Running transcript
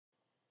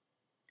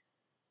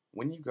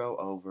When you go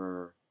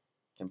over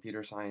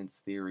computer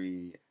science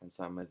theory and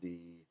some of the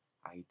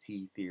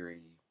IT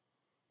theory,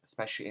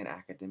 especially in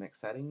academic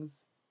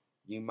settings,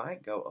 you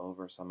might go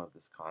over some of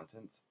this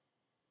content.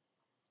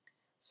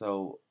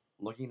 So,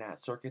 looking at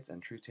circuits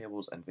and truth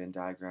tables and Venn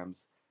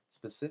diagrams,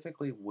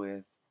 specifically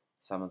with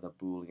some of the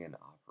Boolean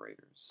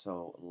operators.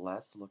 So,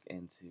 let's look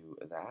into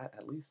that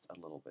at least a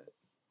little bit.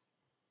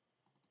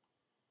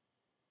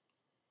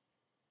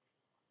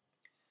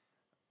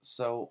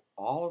 So,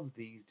 all of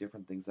these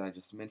different things that I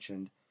just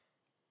mentioned,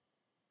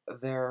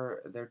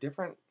 they're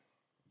different.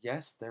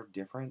 Yes, they're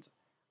different,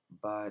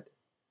 but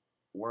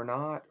we're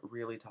not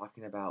really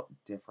talking about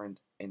different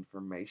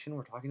information.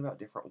 We're talking about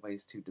different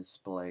ways to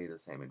display the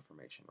same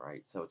information,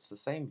 right? So it's the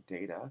same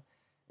data,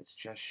 it's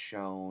just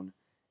shown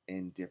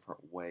in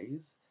different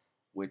ways,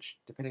 which,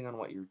 depending on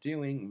what you're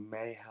doing,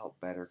 may help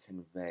better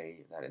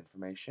convey that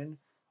information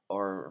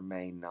or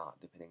may not,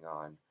 depending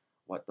on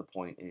what the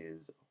point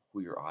is,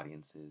 who your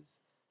audience is,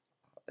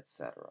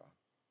 etc.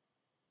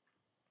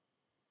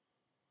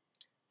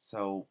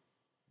 So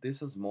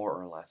this is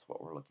more or less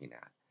what we're looking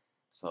at.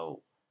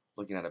 So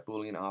looking at a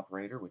Boolean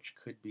operator, which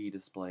could be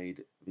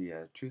displayed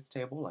via truth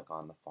table, like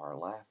on the far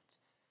left,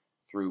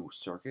 through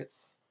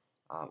circuits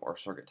or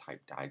circuit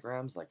type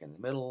diagrams, like in the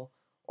middle,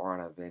 or on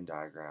a Venn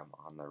diagram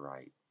on the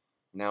right.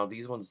 Now,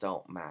 these ones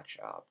don't match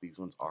up. These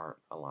ones aren't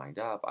aligned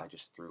up. I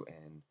just threw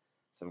in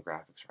some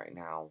graphics right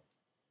now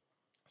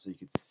so you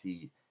could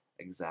see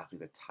exactly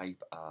the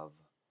type of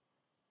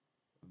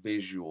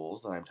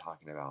visuals that I'm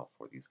talking about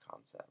for these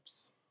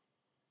concepts.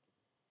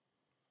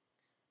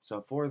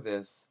 So for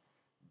this,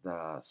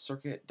 the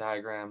circuit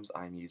diagrams,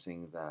 I'm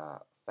using the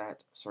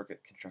PhET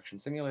Circuit Construction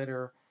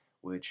Simulator,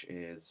 which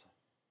is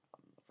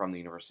from the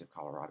University of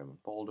Colorado in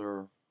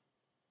Boulder.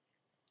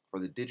 For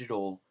the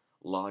digital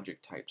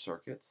logic type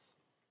circuits,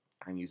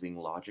 I'm using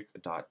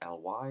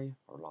logic.ly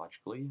or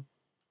logically.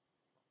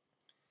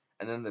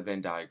 And then the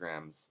Venn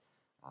diagrams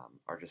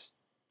are just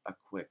a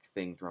quick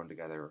thing thrown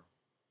together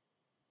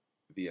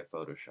via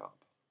Photoshop.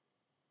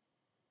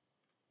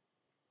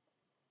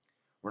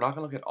 We're not going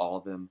to look at all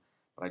of them,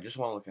 but I just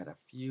want to look at a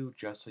few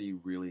just so you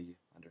really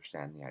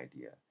understand the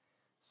idea.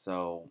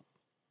 So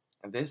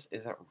this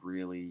isn't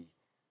really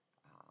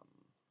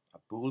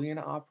a Boolean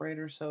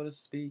operator, so to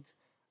speak.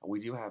 We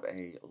do have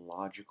a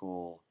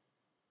logical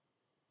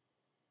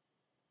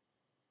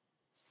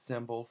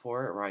symbol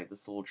for it, right?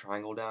 This little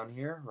triangle down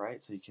here,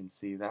 right? So you can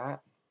see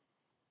that.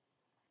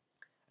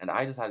 And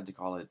I decided to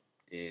call it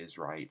is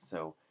right.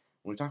 So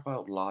when we talk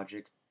about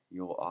logic,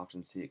 you'll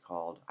often see it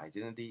called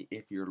identity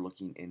if you're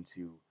looking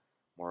into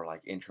more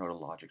like intro to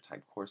logic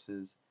type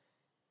courses.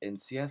 In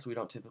CS, we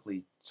don't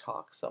typically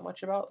talk so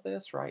much about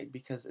this, right?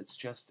 Because it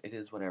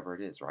is whatever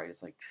it is, right?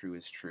 It's like true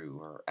is true,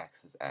 or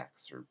X is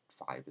X, or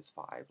 5 is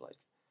 5. Like,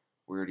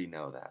 we already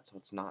know that. So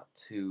it's not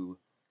too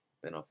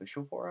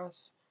beneficial for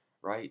us,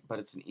 right? But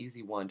it's an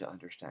easy one to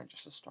understand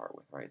just to start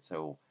with, right?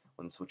 So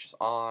when the switch is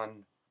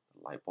on,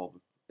 the light bulb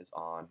is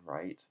on,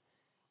 right?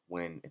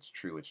 When it's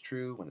true, it's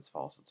true. When it's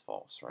false,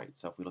 right?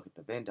 So if we look at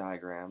the Venn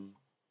diagram,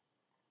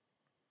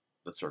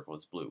 the circle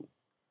is blue,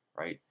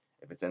 right?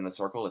 If it's in the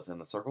circle, it's in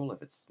the circle.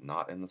 If it's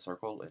not in the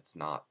circle, it's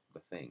not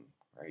the thing,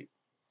 right?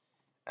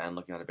 And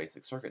looking at a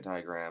basic circuit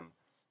diagram,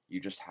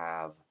 you've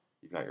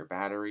got your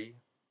battery,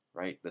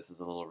 right? This is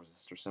a little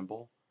resistor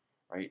symbol,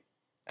 right?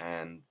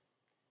 And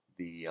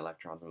the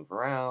electrons move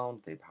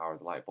around, they power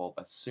the light bulb,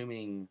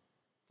 assuming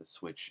the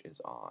switch is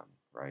on,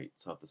 right?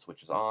 So if the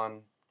switch is on,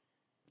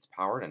 it's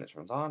powered and it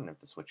turns on, and if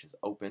the switch is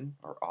open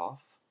or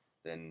off,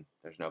 then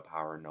there's no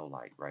power, no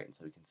light, right? And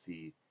so we can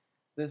see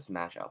this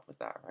match up with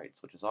that, right?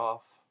 Switch is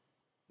off,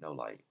 no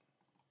light.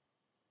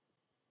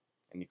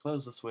 And you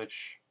close the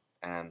switch,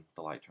 and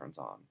the light turns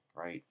on,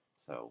 right?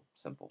 So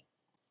simple.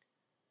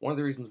 One of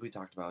the reasons we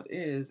talked about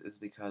is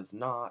because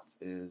not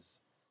is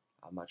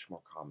a much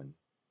more common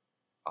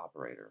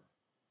operator,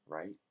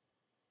 right?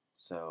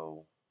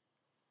 So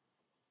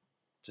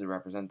to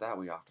represent that,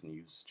 we often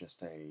use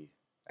just a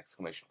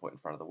exclamation point in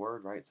front of the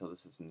word, right? So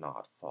this is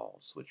not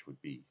false, which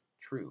would be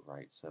true,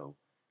 right? So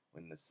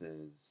when this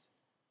is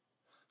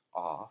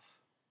off,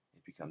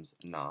 it becomes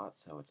not,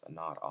 so it's a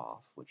not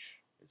off, which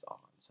is on.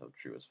 So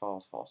true is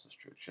false, false is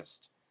true. It's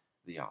just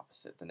the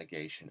opposite, the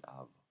negation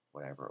of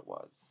whatever it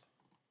was.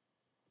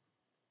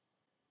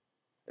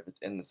 If it's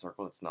in the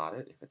circle, it's not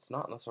it. If it's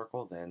not in the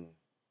circle, then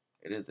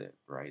it is it,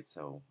 right?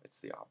 So it's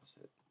the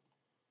opposite.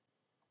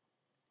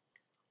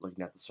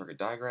 Looking at the circuit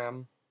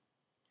diagram,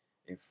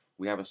 if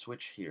we have a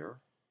switch here,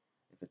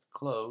 if it's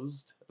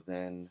closed,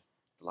 then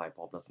the light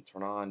bulb doesn't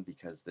turn on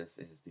because this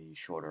is the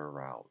shorter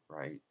route,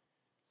 right?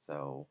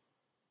 So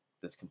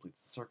this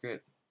completes the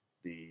circuit,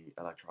 the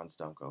electrons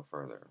don't go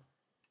further.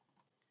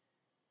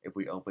 If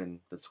we open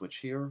the switch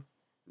here,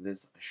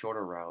 this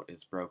shorter route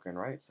is broken,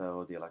 right?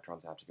 So the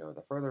electrons have to go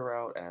the further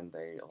route and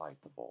they light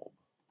the bulb.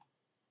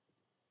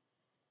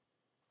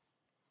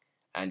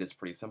 And it's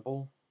pretty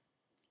simple.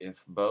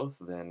 If both,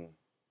 then,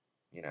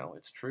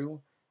 it's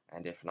true.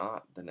 And if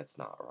not, then it's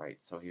not,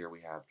 right? So here we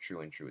have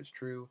true and true is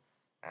true,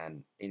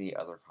 and any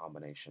other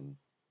combination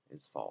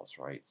is false,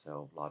 right?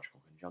 So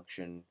logical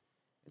conjunction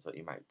is what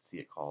you might see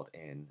it called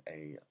in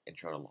a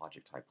intro to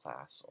logic type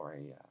class or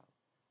a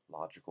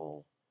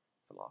logical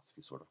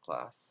philosophy sort of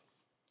class.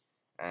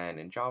 And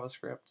in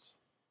JavaScript,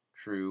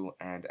 true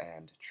and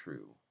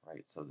true,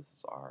 right? So this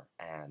is our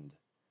and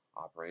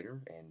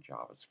operator in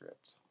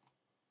JavaScript.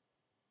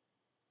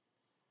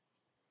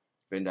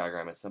 Venn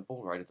diagram is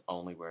simple, right? It's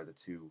only where the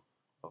two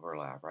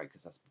overlap, right?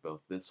 Because that's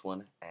both this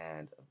one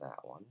and that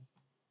one.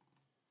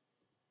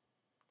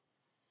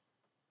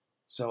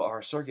 So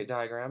our circuit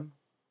diagram,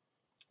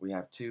 we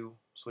have two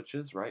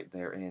switches, right?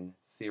 They're in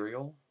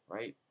serial,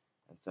 right?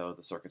 And so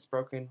the circuit's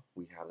broken.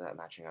 We have that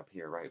matching up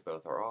here, right?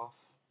 Both are off.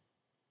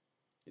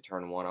 You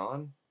turn one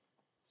on,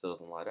 still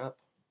doesn't light up.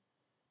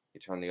 You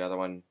turn the other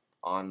one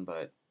on,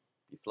 but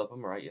you flip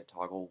them, right? You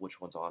toggle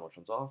which one's on, which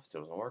one's off.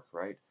 Still doesn't work,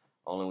 right?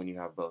 Only when you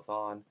have both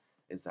on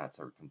is that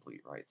circuit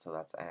complete, right? So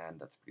that's and.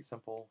 That's pretty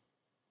simple.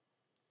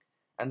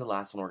 And the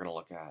last one we're going to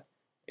look at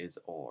is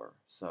or.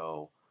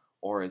 So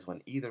or is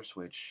when either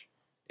switch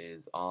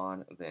is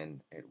on,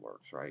 then it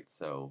works, right?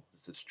 So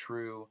this is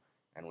true,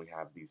 and we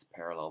have these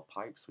parallel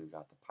pipes. We've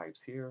got the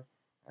pipes here,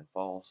 and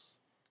false,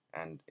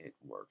 and it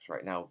works,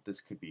 right? Now, this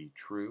could be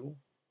true,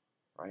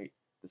 right?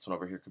 This one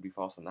over here could be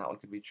false, and that one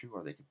could be true,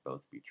 or they could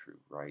both be true,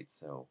 right?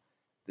 So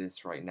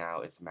this right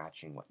now is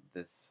matching what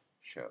this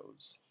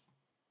shows.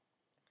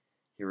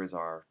 Here is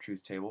our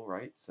truth table,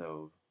 right?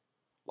 So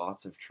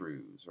lots of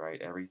trues, right?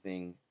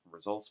 Everything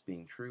results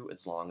being true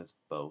as long as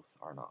both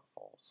are not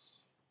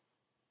false.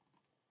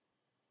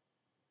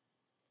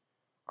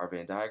 Our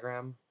Venn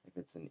diagram, if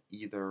it's an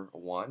either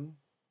one,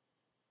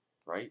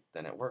 right,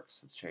 then it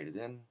works. It's shaded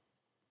in.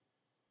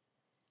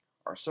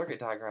 Our circuit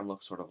diagram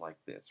looks sort of like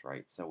this,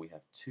 right? So we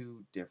have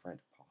two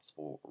different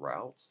possible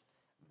routes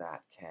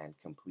that can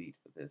complete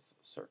this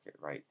circuit,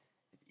 right?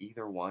 If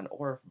either one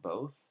or if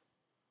both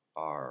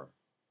are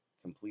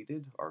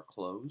completed or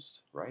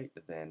closed, right,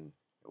 then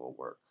it will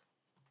work.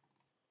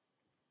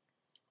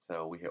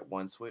 So we hit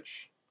one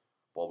switch,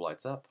 bulb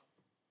lights up.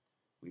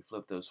 We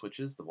flip those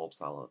switches, the bulb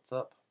lights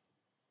up.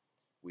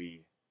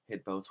 We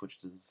hit both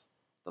switches,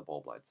 the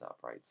bulb lights up,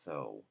 right?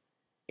 So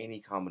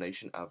any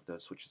combination of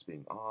those switches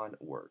being on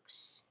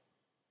works.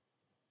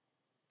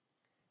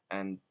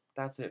 And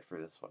that's it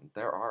for this one.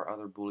 There are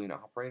other Boolean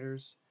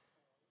operators,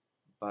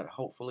 but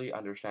hopefully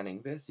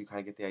understanding this, you kind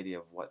of get the idea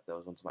of what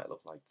those ones might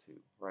look like too,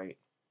 right?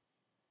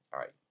 All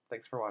right,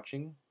 thanks for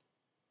watching,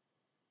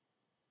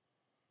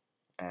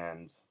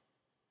 and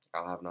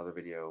I'll have another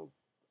video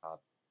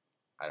up,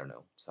 I don't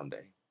know,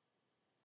 someday.